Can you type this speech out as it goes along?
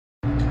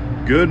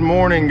Good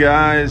morning,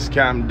 guys.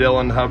 Captain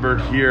Dylan Hubbard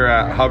here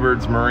at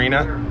Hubbard's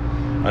Marina.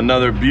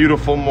 Another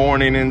beautiful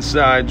morning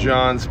inside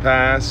Johns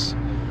Pass.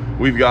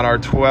 We've got our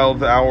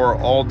 12-hour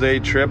all-day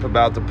trip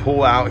about to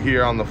pull out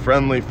here on the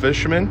Friendly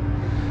Fisherman.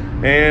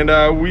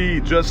 And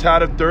we just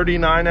had a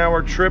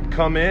 39-hour trip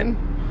come in.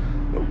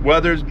 The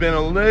weather's been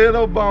a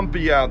little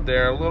bumpy out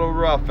there, a little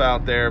rough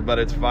out there, but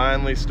it's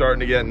finally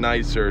starting to get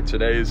nicer.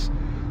 Today's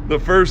the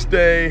first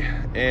day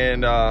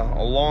in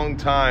a long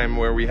time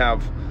where we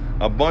have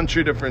a bunch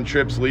of different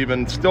trips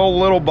leaving. Still a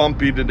little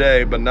bumpy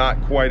today, but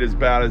not quite as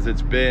bad as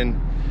it's been.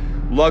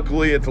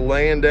 Luckily, it's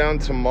laying down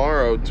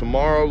tomorrow.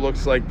 Tomorrow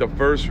looks like the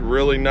first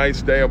really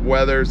nice day of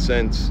weather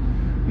since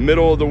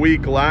middle of the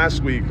week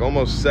last week,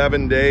 almost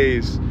 7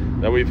 days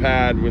that we've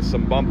had with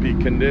some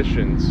bumpy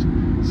conditions.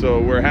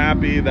 So we're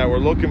happy that we're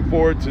looking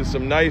forward to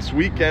some nice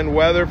weekend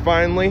weather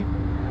finally.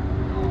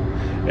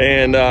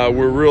 And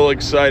we're real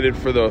excited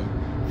for the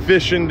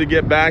fishing to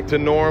get back to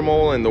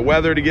normal and the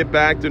weather to get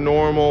back to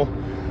normal.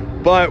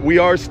 But we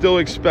are still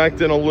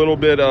expecting a little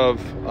bit of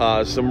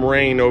some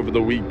rain over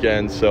the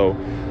weekend. So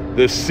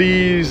the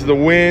seas, the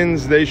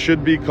winds, they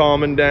should be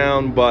calming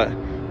down, but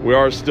we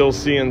are still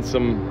seeing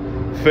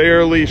some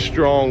fairly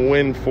strong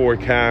wind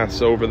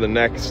forecasts over the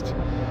next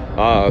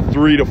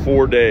 3 to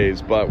 4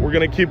 days. But we're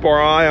gonna keep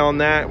our eye on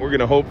that. We're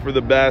gonna hope for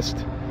the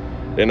best,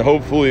 and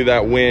hopefully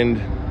that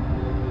wind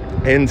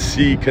and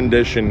sea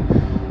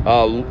condition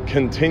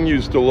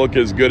continues to look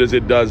as good as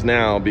it does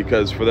now,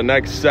 because for the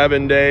next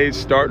 7 days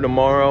starting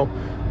tomorrow,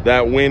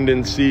 that wind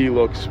and sea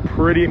looks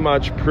pretty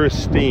much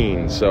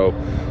pristine. So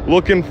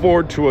looking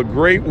forward to a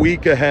great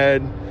week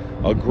ahead,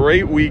 a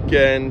great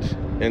weekend,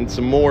 and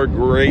some more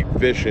great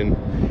fishing.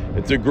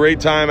 It's a great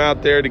time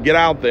out there to get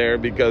out there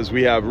because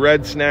we have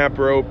red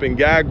snapper open,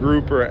 gag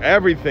grouper,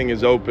 everything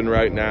is open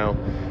right now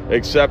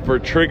except for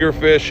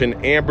triggerfish and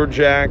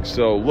amberjack.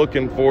 So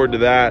looking forward to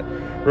that.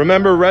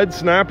 Remember, red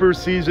snapper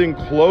season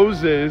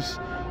closes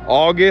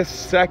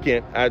August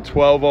 2nd at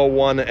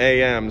 12:01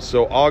 a.m.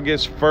 So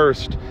August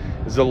 1st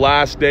is the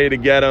last day to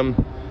get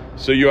them.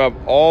 So you have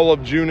all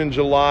of June and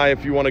July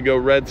if you want to go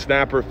red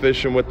snapper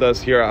fishing with us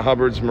here at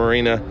Hubbard's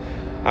Marina.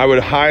 I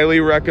would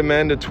highly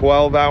recommend a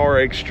 12-hour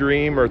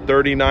extreme or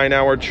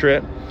 39-hour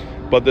trip.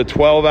 But the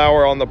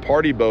 12-hour on the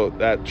party boat,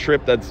 that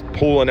trip that's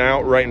pulling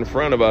out right in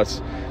front of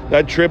us,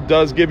 that trip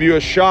does give you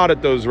a shot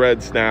at those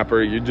red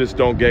snapper. You just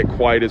don't get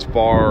quite as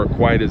far or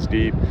quite as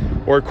deep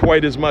or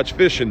quite as much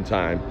fishing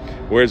time.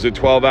 Whereas the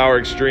 12-hour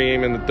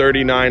extreme and the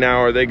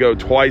 39-hour, they go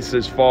twice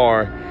as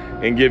far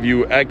and give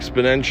you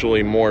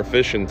exponentially more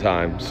fishing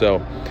time.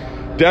 So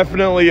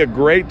definitely a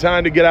great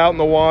time to get out in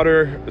the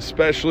water,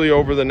 especially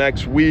over the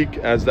next week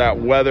as that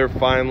weather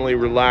finally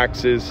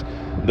relaxes.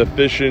 The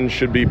fishing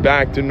should be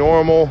back to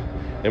normal,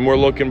 and we're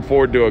looking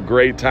forward to a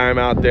great time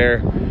out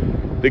there.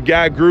 The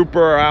gag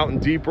grouper are out in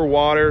deeper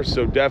water,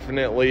 so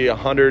definitely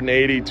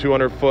 180,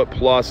 200 foot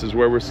plus is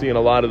where we're seeing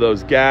a lot of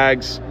those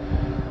gags.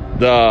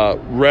 The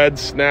red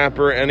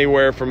snapper,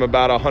 anywhere from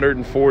about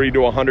 140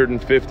 to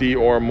 150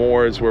 or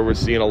more is where we're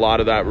seeing a lot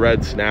of that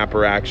red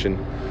snapper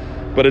action.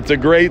 But it's a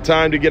great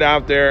time to get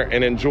out there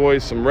and enjoy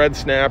some red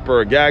snapper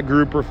or gag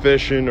grouper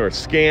fishing or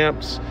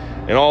scamps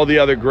and all the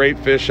other great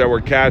fish that we're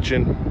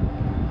catching.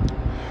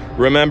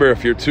 Remember,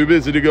 if you're too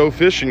busy to go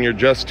fishing, you're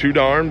just too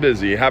darn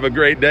busy. Have a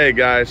great day,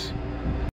 guys.